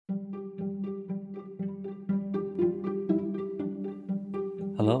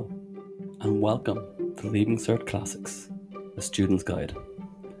Hello, and welcome to Leaving Cert Classics, a student's guide.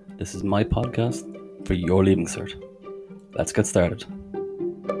 This is my podcast for your Leaving Cert. Let's get started.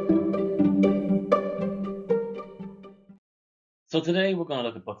 So today we're going to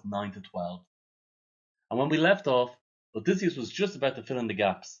look at books 9 to 12. And when we left off, Odysseus was just about to fill in the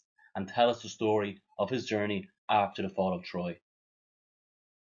gaps and tell us the story of his journey after the fall of Troy.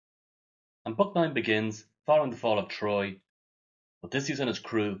 And book 9 begins following the fall of Troy. Odysseus and his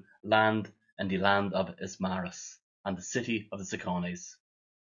crew land in the land of Ismarus and the city of the Cyclops.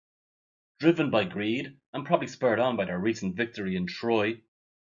 Driven by greed, and probably spurred on by their recent victory in Troy,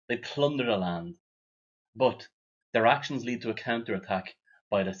 they plunder the land. But their actions lead to a counterattack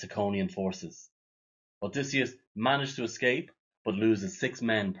by the Ciconian forces. Odysseus managed to escape, but loses 6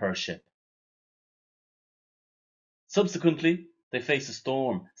 men per ship. Subsequently, they face a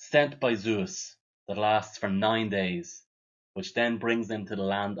storm sent by Zeus that lasts for 9 days, which then brings them to the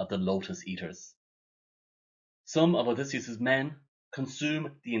land of the Lotus Eaters. Some of Odysseus' men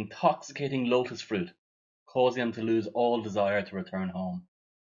consume the intoxicating lotus fruit, causing them to lose all desire to return home.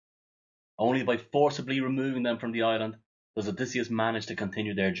 Only by forcibly removing them from the island does Odysseus manage to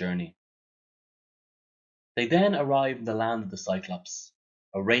continue their journey. They then arrive in the land of the Cyclops,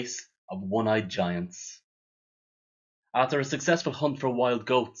 a race of one-eyed giants. After a successful hunt for wild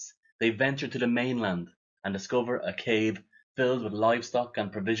goats, they venture to the mainland and discover a cave filled with livestock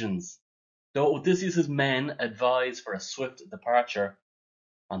and provisions. Though Odysseus' men advise for a swift departure,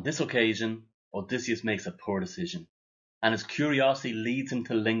 on this occasion Odysseus makes a poor decision, and his curiosity leads him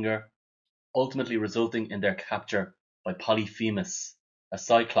to linger, ultimately resulting in their capture by Polyphemus, a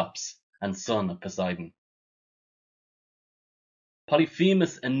Cyclops and son of Poseidon.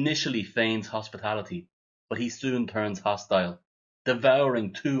 Polyphemus initially feigns hospitality, but he soon turns hostile,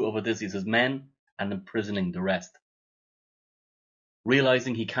 devouring 2 of Odysseus' men and imprisoning the rest.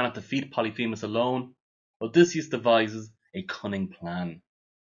 Realizing he cannot defeat Polyphemus alone, Odysseus devises a cunning plan.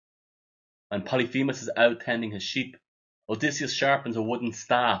 When Polyphemus is out tending his sheep, Odysseus sharpens a wooden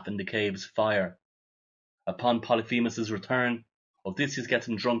staff in the cave's fire. Upon Polyphemus' return, Odysseus gets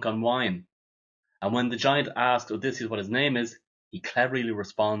him drunk on wine, and when the giant asks Odysseus what his name is, he cleverly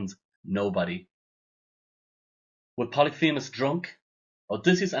responds, "Nobody." With Polyphemus drunk,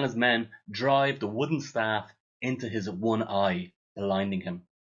 Odysseus and his men drive the wooden staff into his one eye, blinding him.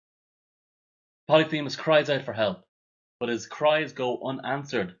 Polyphemus cries out for help, but his cries go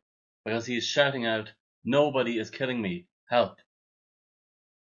unanswered because he is shouting out, "Nobody is killing me, help."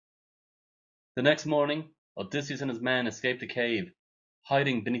 The next morning, Odysseus and his men escape the cave,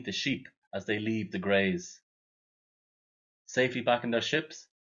 hiding beneath the sheep as they leave to graze. Safely back in their ships,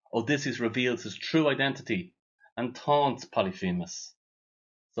 Odysseus reveals his true identity and taunts Polyphemus.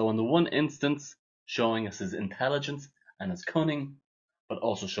 So in the one instance, showing us his intelligence and his cunning, but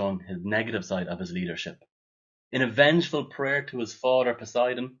also showing his negative side of his leadership. In a vengeful prayer to his father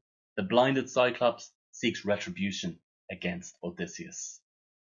Poseidon, the blinded Cyclops seeks retribution against Odysseus.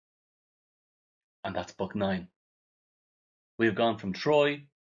 And that's book 9. We have gone from Troy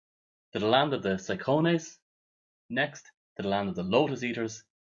to the land of the Cyclones, next to the land of the Lotus Eaters,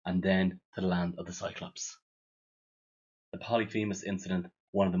 and then to the land of the Cyclops. The Polyphemus incident,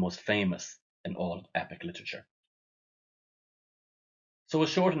 one of the most famous in all of epic literature. So a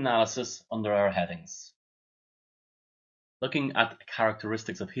short analysis under our headings. Looking at the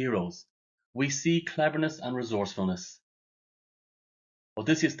characteristics of heroes, we see cleverness and resourcefulness.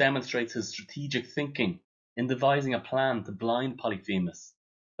 Odysseus demonstrates his strategic thinking in devising a plan to blind Polyphemus,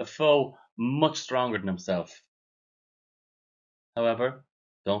 a foe much stronger than himself. However,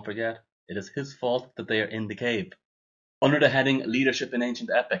 don't forget, it is his fault that they are in the cave. Under the heading Leadership in Ancient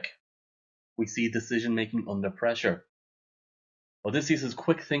Epic, we see decision making under pressure. Odysseus'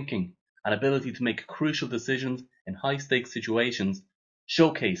 quick thinking and ability to make crucial decisions in high-stakes situations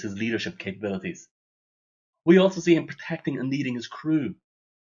showcase his leadership capabilities. We also see him protecting and leading his crew.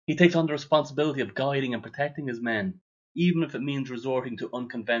 He takes on the responsibility of guiding and protecting his men, even if it means resorting to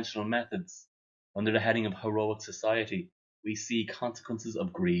unconventional methods. Under the heading of Heroic Society, we see consequences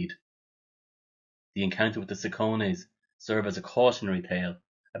of greed. The encounter with the Ciclones serve as a cautionary tale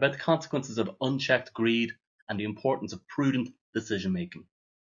about the consequences of unchecked greed and the importance of prudent decision-making.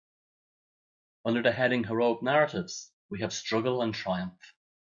 Under the heading Heroic Narratives, we have struggle and triumph.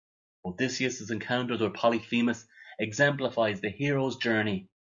 Odysseus' encounters with Polyphemus exemplifies the hero's journey,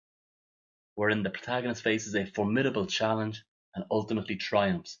 wherein the protagonist faces a formidable challenge and ultimately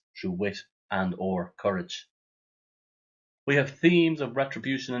triumphs through wit and/or courage. We have themes of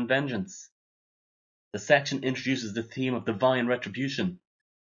retribution and vengeance. The section introduces the theme of divine retribution,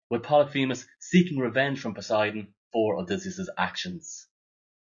 with Polyphemus seeking revenge from Poseidon for Odysseus' actions.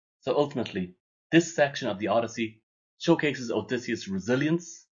 So ultimately, this section of the Odyssey showcases Odysseus'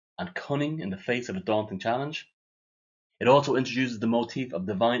 resilience and cunning in the face of a daunting challenge. It also introduces the motif of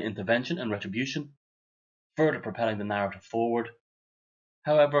divine intervention and retribution, further propelling the narrative forward.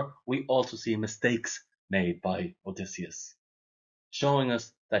 However, we also see mistakes made by Odysseus, showing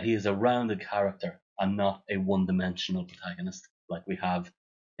us that he is a rounded character and not a one-dimensional protagonist like we have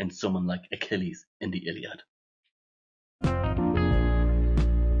in someone like Achilles in the Iliad.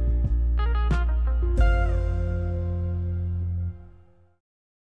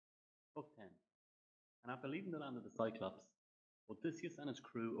 Book 10. And after leaving the land of the Cyclops, Odysseus and his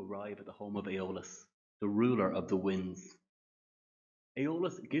crew arrive at the home of Aeolus, the ruler of the winds.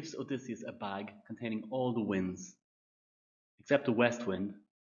 Aeolus gives Odysseus a bag containing all the winds, except the west wind,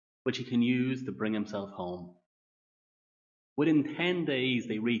 which he can use to bring himself home. Within 10 days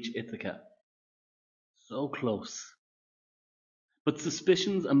they reach Ithaca. So close. But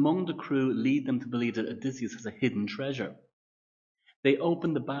suspicions among the crew lead them to believe that Odysseus has a hidden treasure. They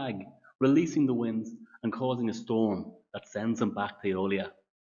open the bag, releasing the winds and causing a storm that sends them back to Aeolia.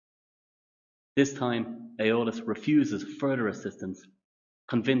 This time, Aeolus refuses further assistance,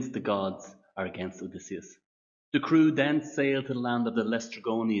 convinced the gods are against Odysseus. The crew then sail to the land of the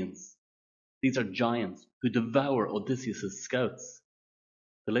Laestrygonians. These are giants who devour Odysseus' scouts.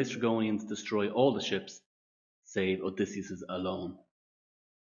 The Laestrygonians destroy all the ships, save Odysseus' alone.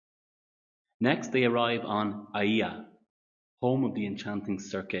 Next, they arrive on Aia, home of the enchanting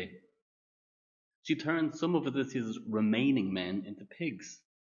Circe. She turns some of Odysseus' remaining men into pigs,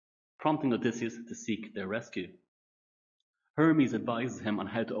 prompting Odysseus to seek their rescue. Hermes advises him on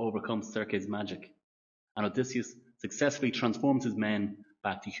how to overcome Circe's magic, and Odysseus successfully transforms his men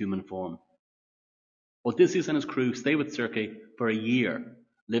back to human form. Odysseus and his crew stay with Circe for a year,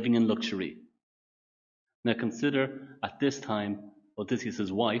 living in luxury. Now consider, at this time,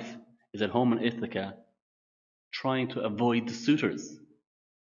 Odysseus' wife is at home in Ithaca, trying to avoid the suitors.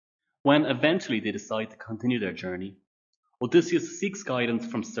 When eventually they decide to continue their journey, Odysseus seeks guidance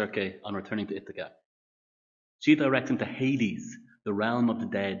from Circe on returning to Ithaca. She directs him to Hades, the realm of the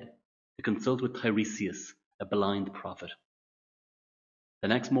dead, to consult with Tiresias, a blind prophet. The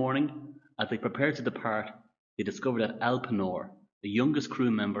next morning, as they prepare to depart, they discover that Elpenor, the youngest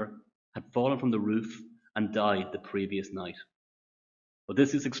crew member, had fallen from the roof and died the previous night.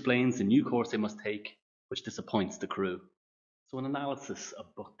 Odysseus explains the new course they must take, which disappoints the crew. So an analysis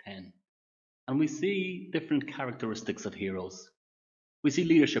of Book 10. And we see different characteristics of heroes. We see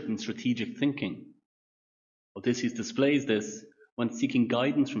leadership and strategic thinking. Odysseus displays this when seeking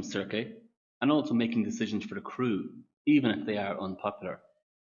guidance from Circe and also making decisions for the crew, even if they are unpopular.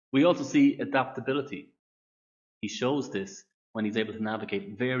 We also see adaptability. He shows this when he's able to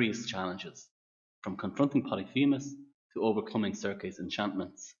navigate various challenges, from confronting Polyphemus to overcoming Circe's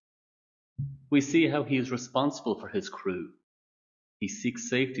enchantments. We see how he is responsible for his crew. He seeks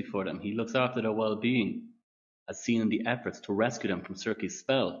safety for them. He looks after their well-being, as seen in the efforts to rescue them from Circe's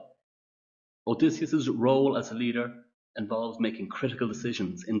spell. Odysseus' role as a leader involves making critical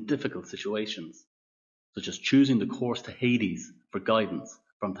decisions in difficult situations, such as choosing the course to Hades for guidance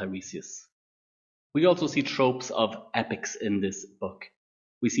from Tiresias. We also see tropes of epics in this book.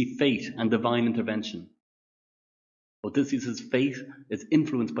 We see fate and divine intervention. Odysseus' fate is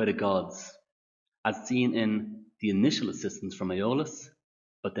influenced by the gods, as seen in the initial assistance from Aeolus,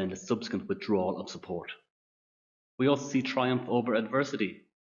 but then the subsequent withdrawal of support. We also see triumph over adversity.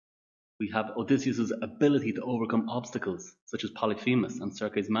 We have Odysseus' ability to overcome obstacles, such as Polyphemus and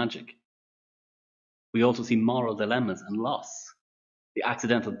Circe's magic. We also see moral dilemmas and loss. The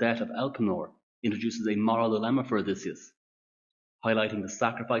accidental death of Elpenor introduces a moral dilemma for Odysseus, highlighting the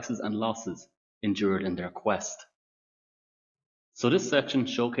sacrifices and losses endured in their quest. So this section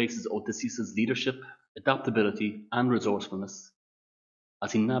showcases Odysseus' leadership, adaptability, and resourcefulness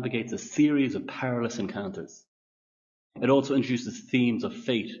as he navigates a series of perilous encounters. It also introduces themes of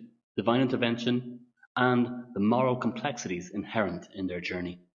fate, divine intervention, and the moral complexities inherent in their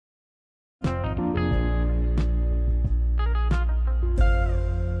journey.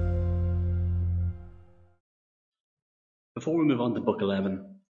 Before we move on to Book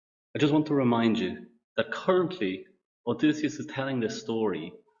 11, I just want to remind you that currently Odysseus is telling this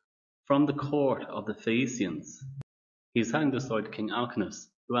story from the court of the Phaeacians. He is telling this story to King Alcinous,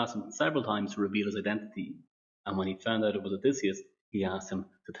 who asked him several times to reveal his identity, and when he found out it was Odysseus, he asked him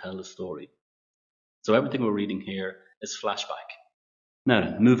to tell the story. So everything we're reading here is flashback.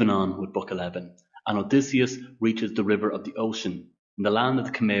 Now, moving on with Book 11, and Odysseus reaches the river of the ocean in the land of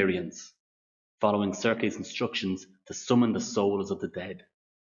the Cimmerians, following Circe's instructions to summon the souls of the dead.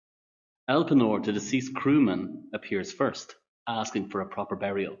 Elpenor, the deceased crewman, appears first, asking for a proper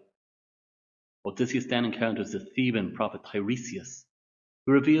burial, Odysseus then encounters the Theban prophet Tiresias,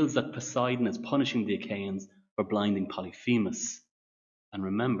 who reveals that Poseidon is punishing the Achaeans for blinding Polyphemus. And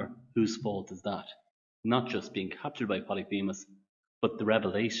remember, whose fault is that? Not just being captured by Polyphemus, but the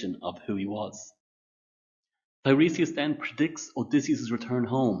revelation of who he was. Tiresias then predicts Odysseus' return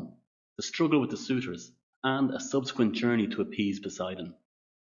home, the struggle with the suitors, and a subsequent journey to appease Poseidon.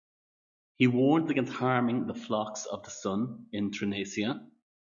 He warns against harming the flocks of the sun in Thrinacia.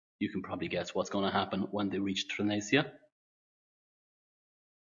 You can probably guess what's going to happen when they reach Thrinacia.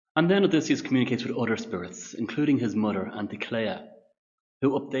 And then Odysseus communicates with other spirits, including his mother, Anticlea,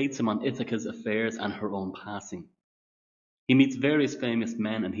 who updates him on Ithaca's affairs and her own passing. He meets various famous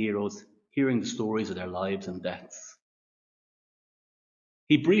men and heroes, hearing the stories of their lives and deaths.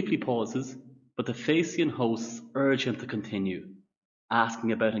 He briefly pauses, but the Phaeacian hosts urge him to continue,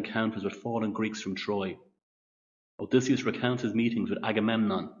 asking about encounters with fallen Greeks from Troy. Odysseus recounts his meetings with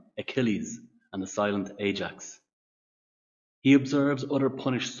Agamemnon, Achilles, and the silent Ajax. He observes other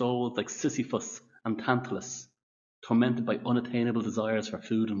punished souls like Sisyphus and Tantalus, tormented by unattainable desires for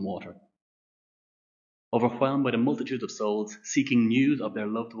food and water. Overwhelmed by the multitude of souls seeking news of their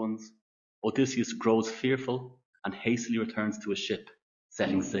loved ones, Odysseus grows fearful and hastily returns to his ship,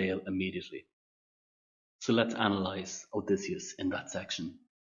 setting sail immediately. So let's analyze Odysseus in that section.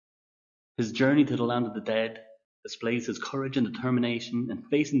 His journey to the land of the dead displays his courage and determination in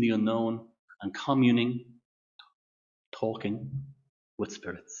facing the unknown and talking with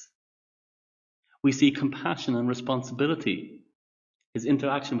spirits. We see compassion and responsibility. His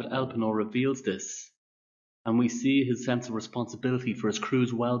interaction with Elpenor reveals this, and we see his sense of responsibility for his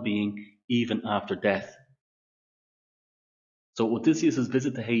crew's well-being even after death. So Odysseus'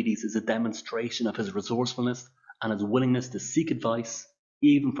 visit to Hades is a demonstration of his resourcefulness and his willingness to seek advice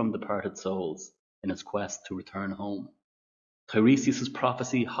even from departed souls in his quest to return home. Tiresias'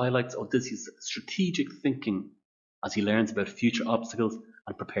 prophecy highlights Odysseus' strategic thinking as he learns about future obstacles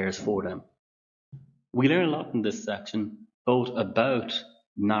and prepares for them. We learn a lot in this section, both about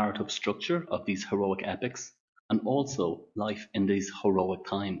narrative structure of these heroic epics and also life in these heroic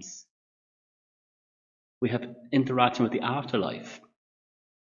times. We have interaction with the afterlife,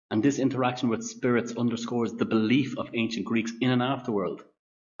 and this interaction with spirits underscores the belief of ancient Greeks in an afterworld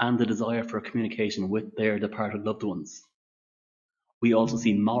and the desire for communication with their departed loved ones. We also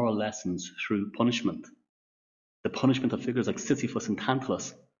see moral lessons through punishment. The punishment of figures like Sisyphus and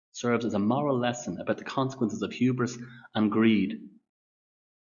Tantalus serves as a moral lesson about the consequences of hubris and greed,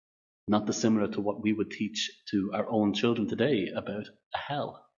 not dissimilar to what we would teach to our own children today about a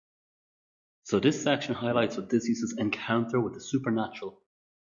hell. So this section highlights Odysseus' encounter with the supernatural,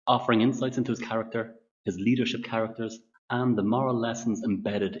 offering insights into his character, his leadership characters, and the moral lessons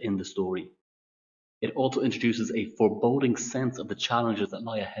embedded in the story. It also introduces a foreboding sense of the challenges that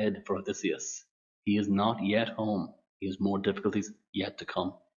lie ahead for Odysseus. He is not yet home. He has more difficulties yet to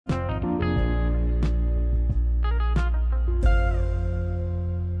come.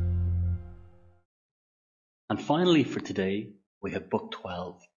 And finally for today, we have Book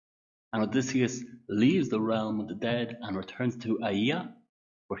 12. And Odysseus leaves the realm of the dead and returns to Aea,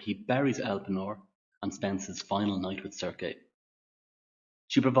 where he buries Elpenor and spends his final night with Circe.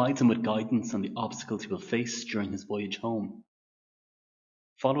 She provides him with guidance on the obstacles he will face during his voyage home.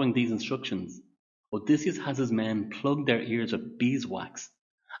 Following these instructions, Odysseus has his men plug their ears with beeswax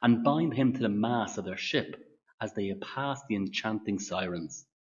and bind him to the mast of their ship as they pass the enchanting Sirens.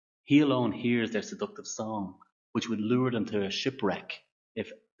 He alone hears their seductive song, which would lure them to a shipwreck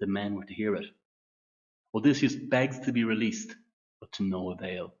if the men were to hear it. Odysseus begs to be released, but to no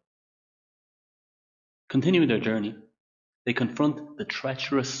avail. Continuing their journey, they confront the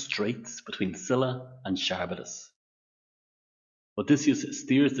treacherous straits between Scylla and Charybdis. Odysseus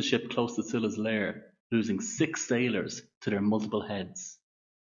steers the ship close to Scylla's lair, losing 6 sailors to their multiple heads.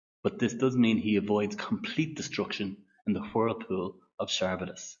 But this does mean he avoids complete destruction in the whirlpool of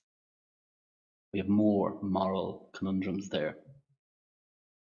Charybdis. We have more moral conundrums there.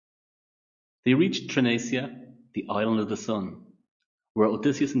 They reach Thrinacia, the island of the sun, where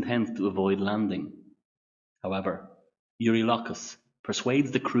Odysseus intends to avoid landing. However, Eurylochus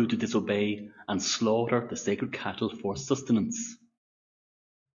persuades the crew to disobey and slaughter the sacred cattle for sustenance.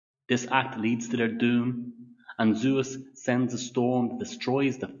 This act leads to their doom, and Zeus sends a storm that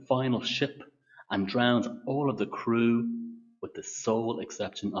destroys the final ship and drowns all of the crew with the sole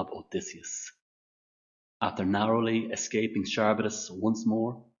exception of Odysseus. After narrowly escaping Charybdis once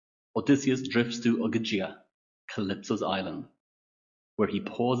more, Odysseus drifts to Ogygia, Calypso's island, where he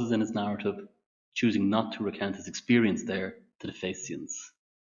pauses in his narrative, choosing not to recount his experience there to the Phaeacians.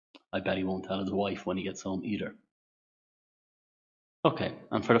 I bet he won't tell his wife when he gets home either. Okay,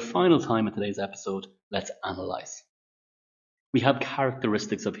 and for the final time in today's episode, let's analyse. We have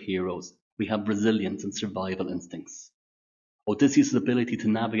characteristics of heroes. We have resilience and survival instincts. Odysseus' ability to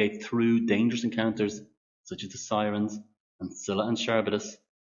navigate through dangerous encounters, such as the Sirens and Scylla and Charybdis,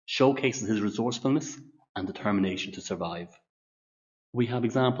 showcases his resourcefulness and determination to survive. We have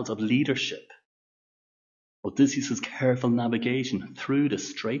examples of leadership. Odysseus' careful navigation through the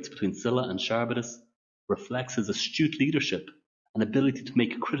straits between Scylla and Charybdis reflects his astute leadership and ability to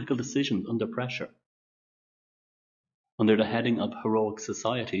make critical decisions under pressure. Under the heading of heroic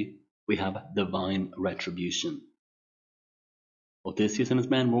society, we have divine retribution. Odysseus and his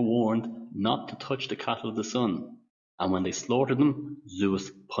men were warned not to touch the cattle of the sun, and when they slaughtered them, Zeus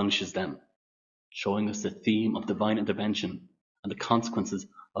punishes them, showing us the theme of divine intervention and the consequences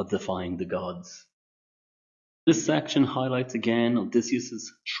of defying the gods. This section highlights again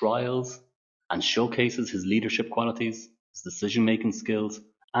Odysseus' trials and showcases his leadership qualities, his decision-making skills,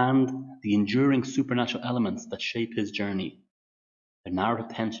 and the enduring supernatural elements that shape his journey. The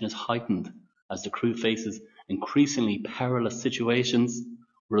narrative tension is heightened as the crew faces increasingly perilous situations,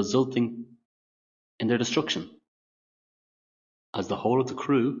 resulting in their destruction, as the whole of the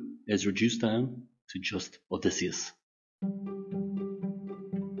crew is reduced down to just Odysseus.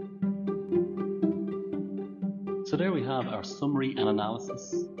 So there we have our summary and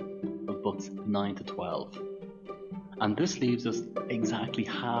analysis of books 9 to 12. And this leaves us exactly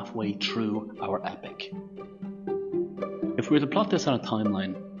halfway through our epic. If we were to plot this on a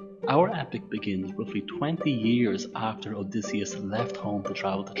timeline, our epic begins roughly 20 years after Odysseus left home to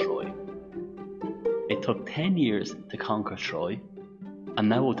travel to Troy. It took 10 years to conquer Troy, and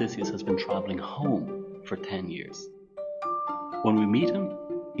now Odysseus has been travelling home for 10 years. When we meet him,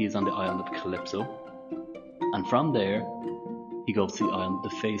 he is on the island of Calypso, and from there, he goes to the island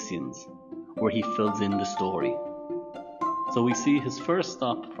of the Phaeacians, where he fills in the story. So we see his first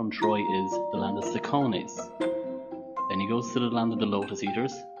stop from Troy is the land of Cicones. Then he goes to the land of the Lotus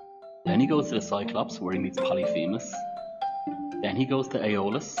Eaters. Then he goes to the Cyclops, where he meets Polyphemus. Then he goes to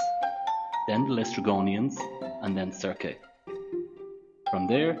Aeolus. Then the Laestrygonians, and then Circe. From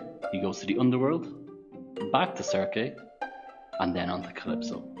there, he goes to the underworld, back to Circe, and then on to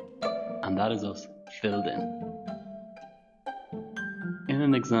Calypso. And that is us filled in. In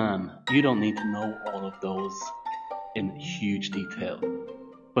an exam, you don't need to know all of those in huge detail,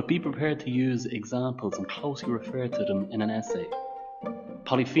 but be prepared to use examples and closely refer to them in an essay.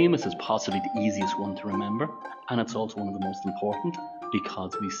 Polyphemus is possibly the easiest one to remember, and it's also one of the most important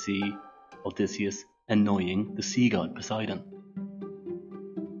because we see Odysseus annoying the sea god Poseidon.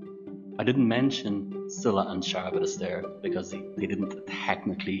 I didn't mention Scylla and Charybdis there because they didn't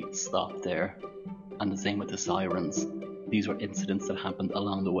technically stop there, and the same with the Sirens. These were incidents that happened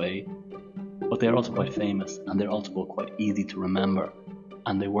along the way, but they're also quite famous, and they're also quite easy to remember,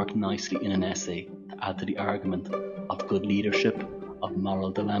 and they work nicely in an essay to add to the argument of good leadership, of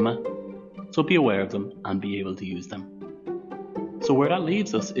moral dilemma. So be aware of them and be able to use them. So where that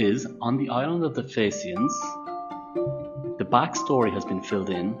leaves us is on the island of the Phaeacians. The backstory has been filled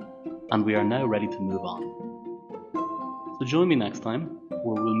in, and we are now ready to move on. So join me next time,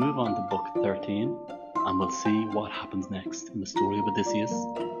 where we'll move on to book 13, and we'll see what happens next in the story of Odysseus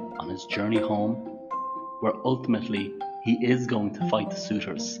on his journey home, where ultimately he is going to fight the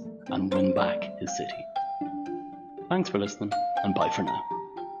suitors and win back his city. Thanks for listening, and bye for now.